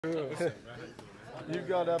You've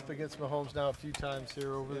gone up against Mahomes now a few times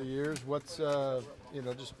here over the years. What's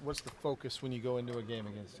what's the focus when you go into a game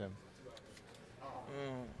against him?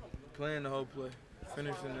 Playing the whole play,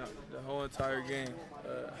 finishing the whole entire game.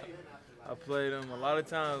 I played them a lot of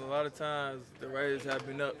times. A lot of times the Raiders have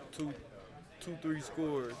been up two, 3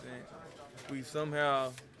 scores, and we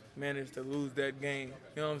somehow managed to lose that game.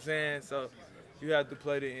 You know what I'm saying? So you have to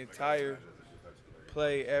play the entire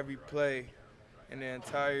play, every play, and the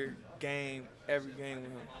entire game, every game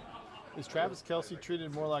with him. Is Travis Kelce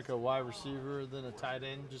treated more like a wide receiver than a tight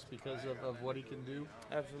end just because of what he can do?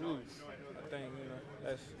 Absolutely. I think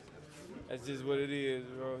that's just what it is,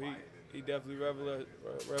 bro. He definitely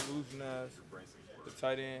revolutionized the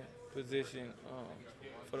tight end position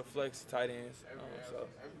for the flex tight ends. So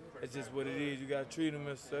it's just what it is. You got to treat him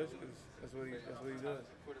as such because that's what he does.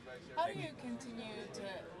 How do you continue to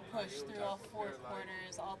push through all 4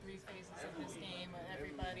 quarters, all 3 phases of this game,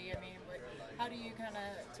 everybody? I mean, how do you kind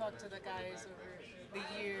of talk to the guys over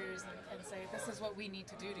the years and say, this is what we need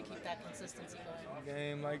to do to keep that consistency going? A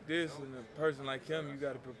game like this and a person like him, you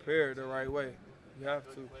got to prepare the right way. You have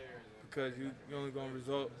to, because you're only going to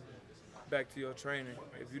result back to your training.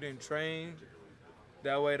 If you didn't train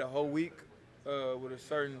that way the whole week with a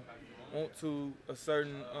certain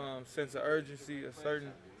sense of urgency, a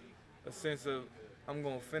sense of I'm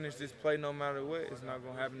gonna finish this play no matter what, it's not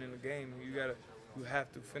gonna happen in the game. You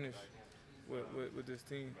have to finish with this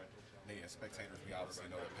team. As spectators, we obviously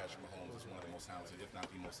know that Patrick Mahomes is one of the most talented, if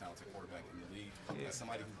not the most talented quarterback in the league. Yeah. As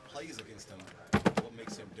somebody who plays against him, what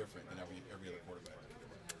makes him different than every other quarterback?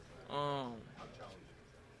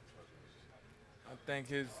 I think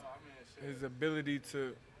his ability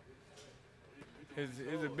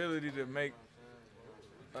to make,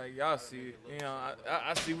 like, y'all see it. You know,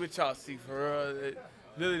 I see what y'all see for real.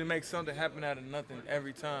 Ability to make something happen out of nothing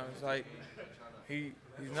every time. It's like he's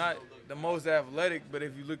not the most athletic, but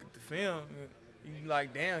if you look at the film, you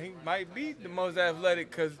like, damn, he might be the most athletic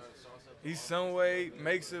because he some way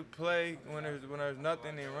makes a play when there's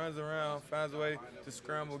nothing and runs around, finds a way to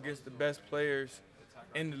scramble against the best players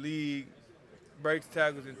in the league, breaks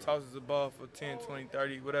tackles and tosses the ball for 10, 20,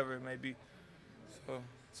 30, whatever it may be.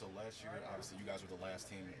 So last year, obviously, you guys were the last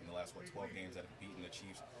team in the last 12 games that have beaten the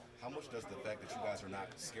Chiefs. How much does the fact that you guys are not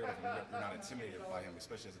scared of him, you're not intimidated by him,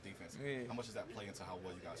 especially as a defense, how much does that play into how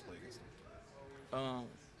well you guys play against him?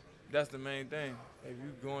 That's the main thing. If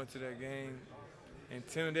you go into that game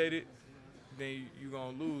intimidated, then you're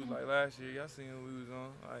going to lose. Like last year, y'all seen what we was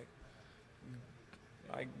on.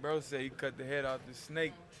 Like bro said, he cut the head off the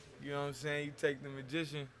snake. You know what I'm saying? You take the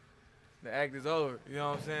magician, the act is over. You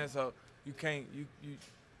know what I'm saying? So you can't,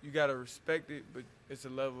 you gotta respect it, but it's a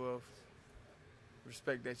level of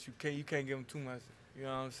respect that you can't give him too much. You know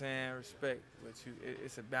what I'm saying? Respect, but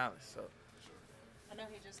it's a balance. So. I know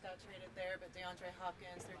he just got traded there, but DeAndre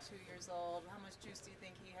Hopkins, they're 2 years old. How much juice do you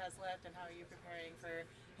think he has left, and how are you preparing for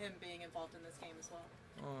him being involved in this game as well?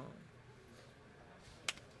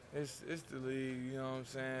 It's the league, you know what I'm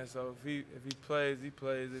saying? So if he plays, he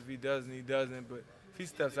plays. If he doesn't, he doesn't. But if he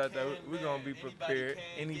steps out there, we're gonna be prepared.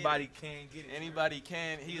 Anybody can get it. Anybody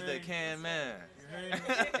can. He's the can man.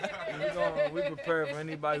 We prepare for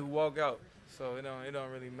anybody who walk out. So it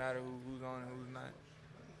don't really matter who's on and who's not.